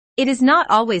It is not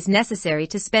always necessary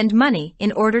to spend money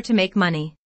in order to make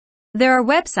money. There are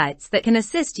websites that can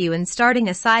assist you in starting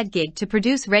a side gig to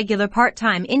produce regular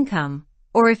part-time income,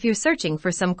 or if you're searching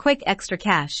for some quick extra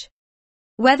cash.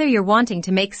 Whether you're wanting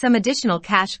to make some additional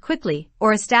cash quickly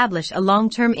or establish a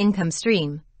long-term income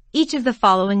stream, each of the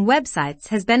following websites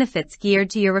has benefits geared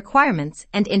to your requirements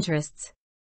and interests.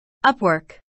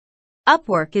 Upwork.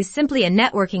 Upwork is simply a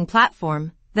networking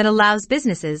platform that allows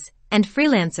businesses and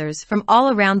freelancers from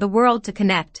all around the world to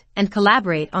connect and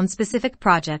collaborate on specific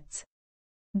projects.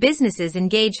 Businesses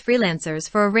engage freelancers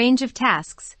for a range of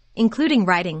tasks, including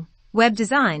writing, web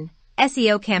design,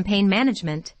 SEO campaign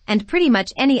management, and pretty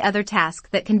much any other task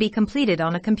that can be completed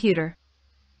on a computer.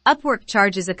 Upwork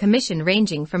charges a commission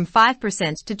ranging from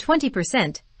 5% to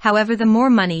 20%, however the more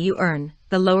money you earn,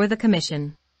 the lower the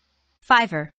commission.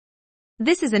 Fiverr.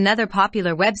 This is another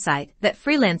popular website that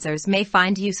freelancers may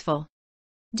find useful.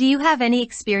 Do you have any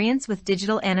experience with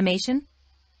digital animation?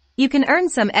 You can earn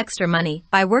some extra money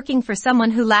by working for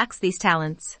someone who lacks these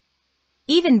talents.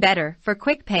 Even better, for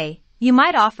quick pay, you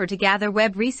might offer to gather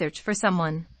web research for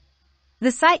someone.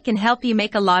 The site can help you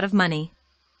make a lot of money.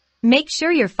 Make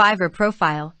sure your Fiverr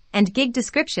profile and gig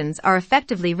descriptions are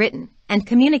effectively written and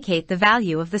communicate the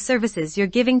value of the services you're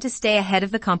giving to stay ahead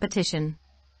of the competition.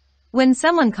 When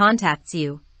someone contacts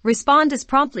you, respond as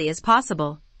promptly as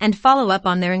possible and follow up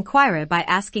on their inquiry by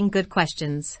asking good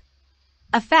questions.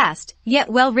 A fast, yet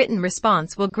well-written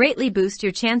response will greatly boost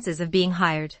your chances of being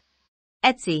hired.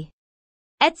 Etsy.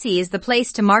 Etsy is the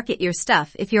place to market your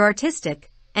stuff if you're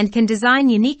artistic and can design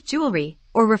unique jewelry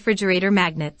or refrigerator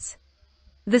magnets.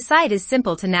 The site is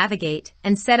simple to navigate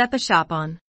and set up a shop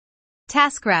on.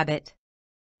 TaskRabbit.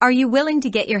 Are you willing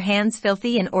to get your hands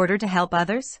filthy in order to help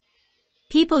others?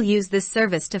 People use this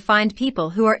service to find people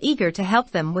who are eager to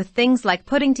help them with things like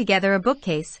putting together a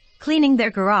bookcase, cleaning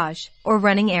their garage, or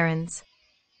running errands.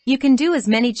 You can do as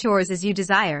many chores as you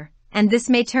desire, and this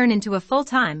may turn into a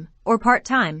full-time or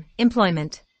part-time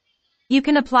employment. You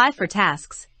can apply for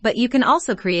tasks, but you can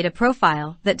also create a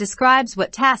profile that describes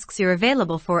what tasks you're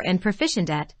available for and proficient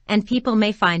at, and people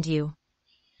may find you.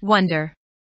 Wonder.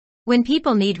 When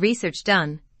people need research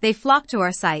done, they flock to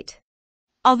our site.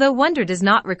 Although Wonder does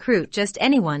not recruit just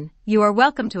anyone, you are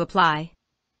welcome to apply.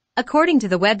 According to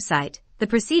the website, the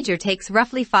procedure takes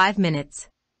roughly 5 minutes.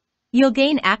 You'll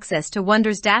gain access to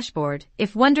Wonder's dashboard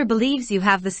if Wonder believes you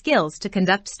have the skills to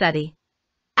conduct study.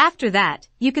 After that,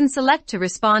 you can select to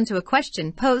respond to a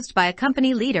question posed by a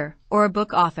company leader or a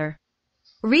book author.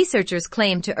 Researchers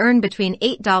claim to earn between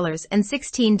 $8 and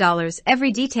 $16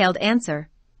 every detailed answer,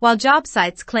 while job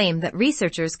sites claim that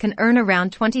researchers can earn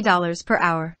around $20 per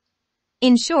hour.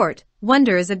 In short,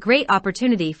 Wonder is a great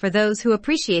opportunity for those who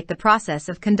appreciate the process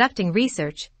of conducting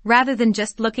research rather than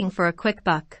just looking for a quick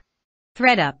buck.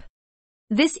 ThreadUp.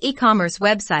 This e-commerce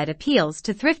website appeals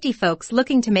to thrifty folks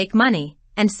looking to make money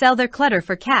and sell their clutter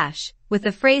for cash, with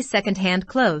the phrase second-hand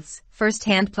clothes,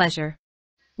 first-hand pleasure.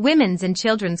 Women's and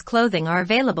children's clothing are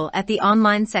available at the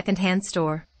online second-hand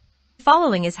store.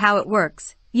 Following is how it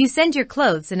works. You send your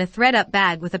clothes in a ThreadUp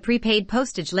bag with a prepaid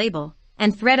postage label,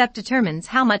 and ThreadUp determines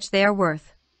how much they are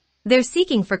worth. They're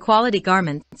seeking for quality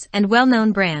garments and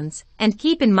well-known brands, and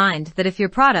keep in mind that if your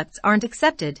products aren't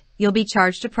accepted, you'll be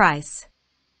charged a price.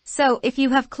 So, if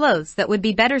you have clothes that would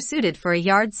be better suited for a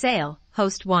yard sale,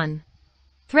 host one.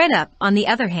 ThreadUp, on the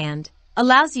other hand,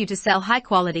 allows you to sell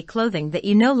high-quality clothing that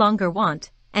you no longer want,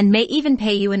 and may even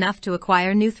pay you enough to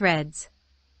acquire new threads.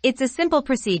 It's a simple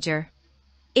procedure.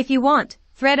 If you want,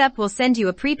 ThreadUp will send you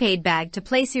a prepaid bag to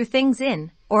place your things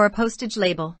in, or a postage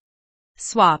label.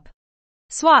 Swap.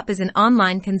 Swap is an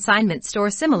online consignment store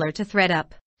similar to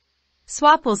ThreadUp.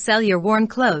 Swap will sell your worn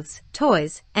clothes,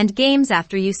 toys, and games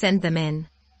after you send them in.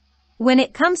 When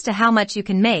it comes to how much you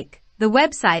can make, the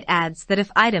website adds that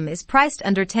if item is priced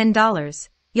under $10,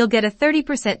 you'll get a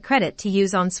 30% credit to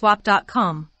use on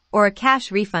swap.com, or a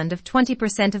cash refund of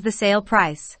 20% of the sale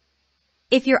price.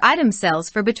 If your item sells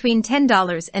for between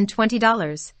 $10 and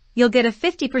 $20, you'll get a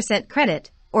 50%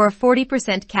 credit, or a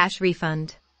 40% cash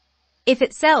refund. If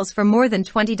it sells for more than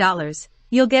 $20,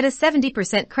 you'll get a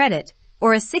 70% credit,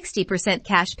 or a 60%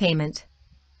 cash payment.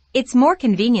 It's more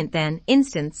convenient than,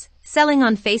 instance, selling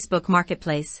on Facebook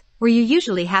Marketplace, where you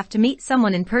usually have to meet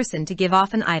someone in person to give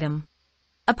off an item.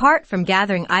 Apart from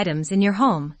gathering items in your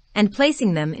home and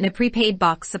placing them in a prepaid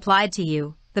box supplied to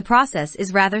you, the process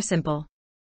is rather simple.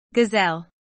 Gazelle.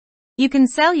 You can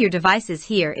sell your devices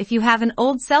here if you have an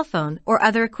old cell phone or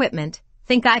other equipment,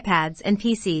 think iPads and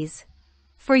PCs.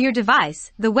 For your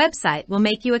device, the website will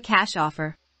make you a cash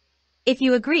offer. If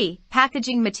you agree,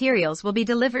 packaging materials will be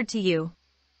delivered to you.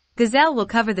 Gazelle will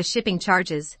cover the shipping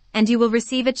charges, and you will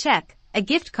receive a check, a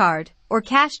gift card, or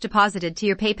cash deposited to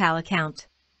your PayPal account.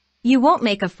 You won't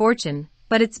make a fortune,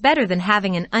 but it's better than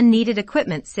having an unneeded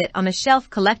equipment sit on a shelf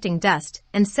collecting dust,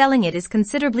 and selling it is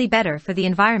considerably better for the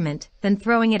environment than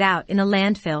throwing it out in a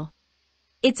landfill.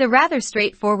 It's a rather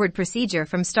straightforward procedure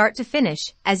from start to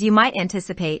finish, as you might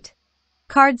anticipate.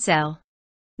 CardSell.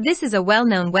 This is a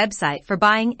well-known website for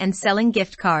buying and selling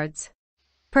gift cards.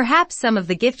 Perhaps some of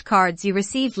the gift cards you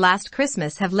received last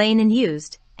Christmas have lain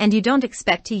unused, and you don't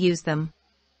expect to use them.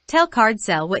 Tell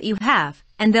CardSell what you have,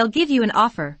 and they'll give you an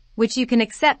offer, which you can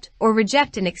accept or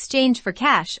reject in exchange for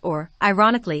cash or,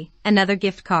 ironically, another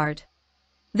gift card.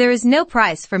 There is no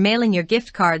price for mailing your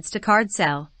gift cards to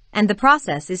CardSell, and the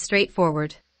process is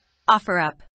straightforward.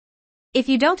 OfferUp. If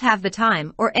you don't have the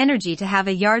time or energy to have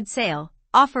a yard sale,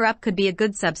 OfferUp could be a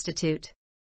good substitute.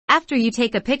 After you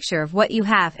take a picture of what you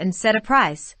have and set a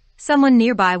price, someone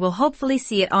nearby will hopefully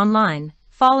see it online,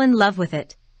 fall in love with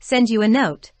it, send you a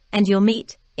note, and you'll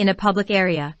meet, in a public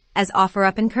area, as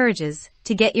OfferUp encourages,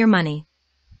 to get your money.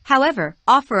 However,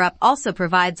 OfferUp also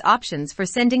provides options for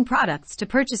sending products to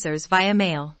purchasers via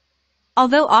mail.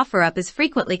 Although OfferUp is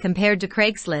frequently compared to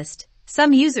Craigslist,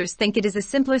 some users think it is a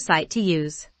simpler site to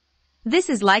use. This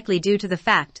is likely due to the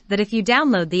fact that if you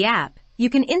download the app, you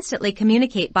can instantly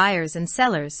communicate buyers and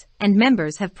sellers, and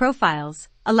members have profiles,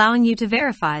 allowing you to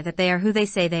verify that they are who they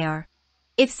say they are.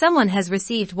 If someone has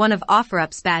received one of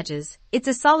OfferUp's badges, it's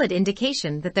a solid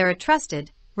indication that they're a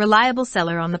trusted, reliable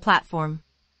seller on the platform.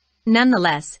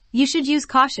 Nonetheless, you should use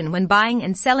caution when buying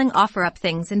and selling OfferUp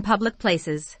things in public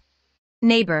places.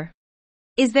 Neighbor.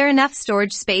 Is there enough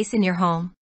storage space in your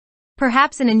home?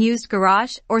 Perhaps an unused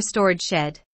garage or storage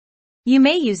shed. You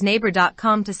may use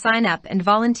Neighbor.com to sign up and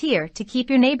volunteer to keep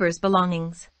your neighbor's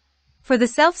belongings. For the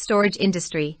self-storage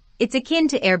industry, it's akin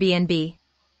to Airbnb.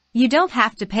 You don't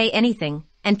have to pay anything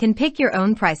and can pick your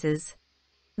own prices.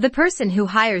 The person who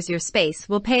hires your space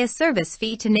will pay a service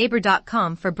fee to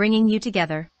Neighbor.com for bringing you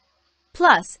together.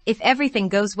 Plus, if everything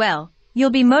goes well,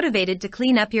 you'll be motivated to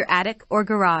clean up your attic or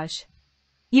garage.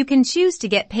 You can choose to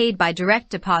get paid by direct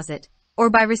deposit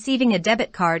or by receiving a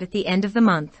debit card at the end of the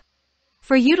month.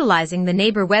 For utilizing the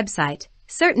Neighbor website,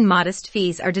 certain modest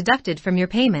fees are deducted from your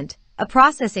payment, a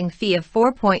processing fee of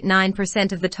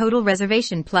 4.9% of the total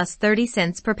reservation plus 30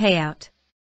 cents per payout.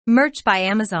 Merch by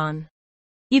Amazon.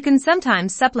 You can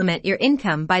sometimes supplement your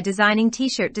income by designing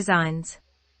t-shirt designs.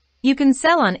 You can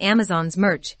sell on Amazon's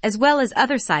merch as well as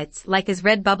other sites like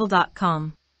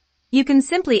Redbubble.com. You can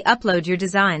simply upload your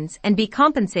designs and be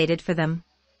compensated for them.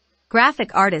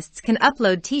 Graphic artists can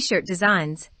upload t-shirt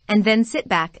designs and then sit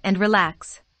back and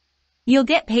relax. You'll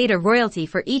get paid a royalty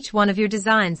for each one of your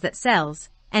designs that sells,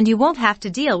 and you won't have to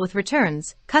deal with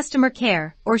returns, customer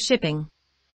care, or shipping.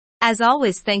 As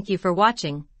always, thank you for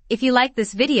watching. If you like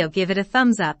this video, give it a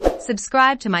thumbs up,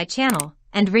 subscribe to my channel,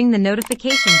 and ring the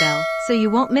notification bell so you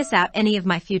won't miss out any of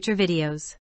my future videos.